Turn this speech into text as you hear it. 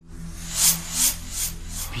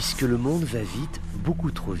Puisque le monde va vite, beaucoup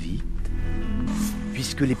trop vite,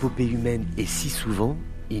 puisque l'épopée humaine est si souvent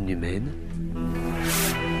inhumaine,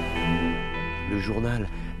 le journal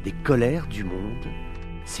des colères du monde,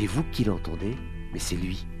 c'est vous qui l'entendez, mais c'est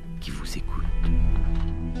lui qui vous écoute.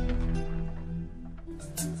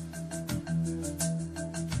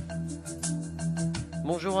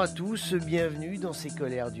 Bonjour à tous, bienvenue dans ces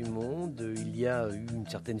colères du monde. Il y a eu une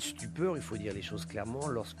certaine stupeur, il faut dire les choses clairement,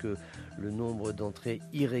 lorsque le nombre d'entrées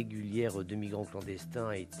irrégulières de migrants clandestins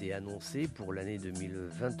a été annoncé pour l'année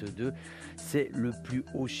 2022. C'est le plus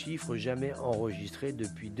haut chiffre jamais enregistré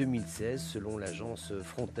depuis 2016 selon l'agence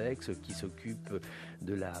Frontex qui s'occupe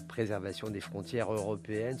de la préservation des frontières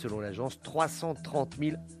européennes. Selon l'agence, 330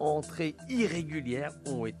 000 entrées irrégulières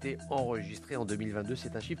ont été enregistrées en 2022.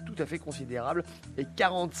 C'est un chiffre tout à fait considérable et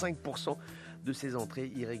 45% de ces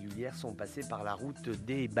entrées irrégulières sont passées par la route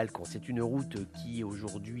des Balkans. C'est une route qui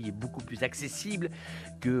aujourd'hui est beaucoup plus accessible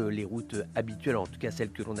que les routes habituelles, en tout cas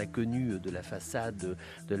celles que l'on a connues de la façade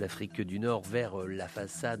de l'Afrique du Nord vers la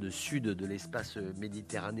façade sud de l'espace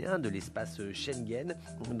méditerranéen, de l'espace Schengen.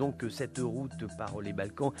 Donc cette route par les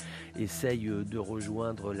Balkans essaye de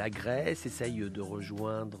rejoindre la Grèce, essaye de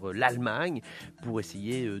rejoindre l'Allemagne pour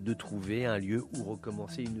essayer de trouver un lieu où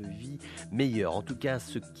recommencer une vie meilleure. En tout cas,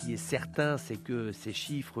 ce qui est certain, c'est que ces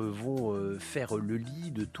chiffres vont faire le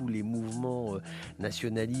lit de tous les mouvements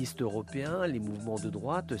nationalistes européens, les mouvements de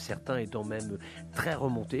droite, certains étant même très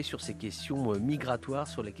remontés sur ces questions migratoires,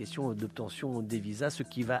 sur la question d'obtention des visas, ce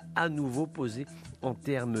qui va à nouveau poser en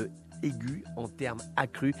termes aigus, en termes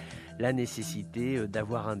accrus, la nécessité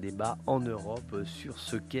d'avoir un débat en Europe sur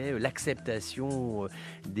ce qu'est l'acceptation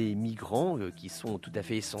des migrants qui sont tout à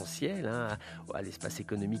fait essentiels à l'espace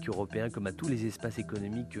économique européen comme à tous les espaces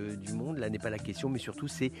économiques du monde. Là n'est pas la question, mais surtout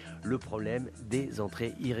c'est le problème des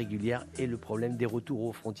entrées irrégulières et le problème des retours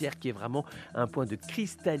aux frontières qui est vraiment un point de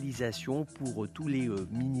cristallisation pour tous les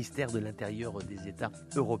ministères de l'intérieur des États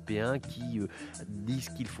européens qui disent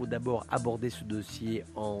qu'il faut d'abord aborder ce dossier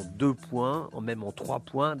en 2 points, même en 3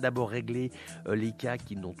 points. D'abord régler les cas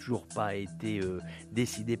qui n'ont toujours pas été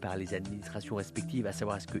décidés par les administrations respectives, à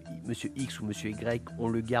savoir est-ce que monsieur X ou monsieur Y, on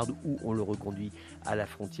le garde ou on le reconduit à la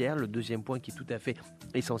frontière. Le deuxième point qui est tout à fait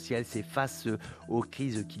essentiel, c'est face aux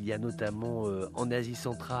crises qu'il y a notamment en Asie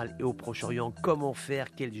centrale et au Proche-Orient, comment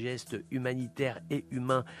faire, quels gestes humanitaires et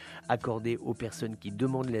humains accorder aux personnes qui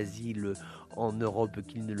demandent l'asile en Europe,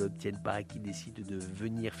 qu'ils ne l'obtiennent pas, qui décident de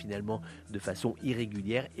venir finalement de façon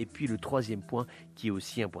irrégulière. Et puis le troisième point, qui est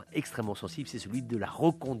aussi un point extrêmement sensible, c'est celui de la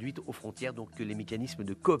reconduite aux frontières, donc les mécanismes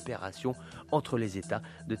de coopération entre les États,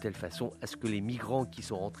 de telle façon à ce que les migrants qui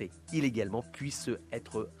sont rentrés illégalement puissent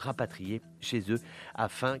être rapatriés chez eux,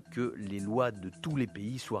 afin que les lois de tous les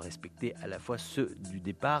pays soient respectées, à la fois ceux du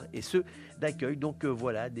départ et ceux d'accueil. Donc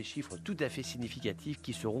voilà, des chiffres tout à fait significatifs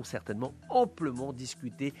qui seront certainement amplement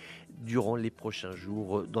discutés durant les prochains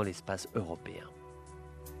jours dans l'espace européen.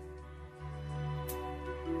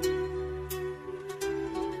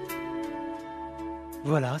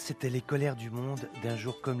 Voilà, c'était les colères du monde d'un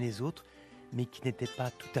jour comme les autres, mais qui n'étaient pas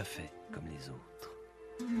tout à fait comme les autres.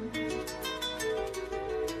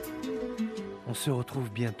 On se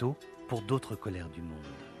retrouve bientôt pour d'autres colères du monde.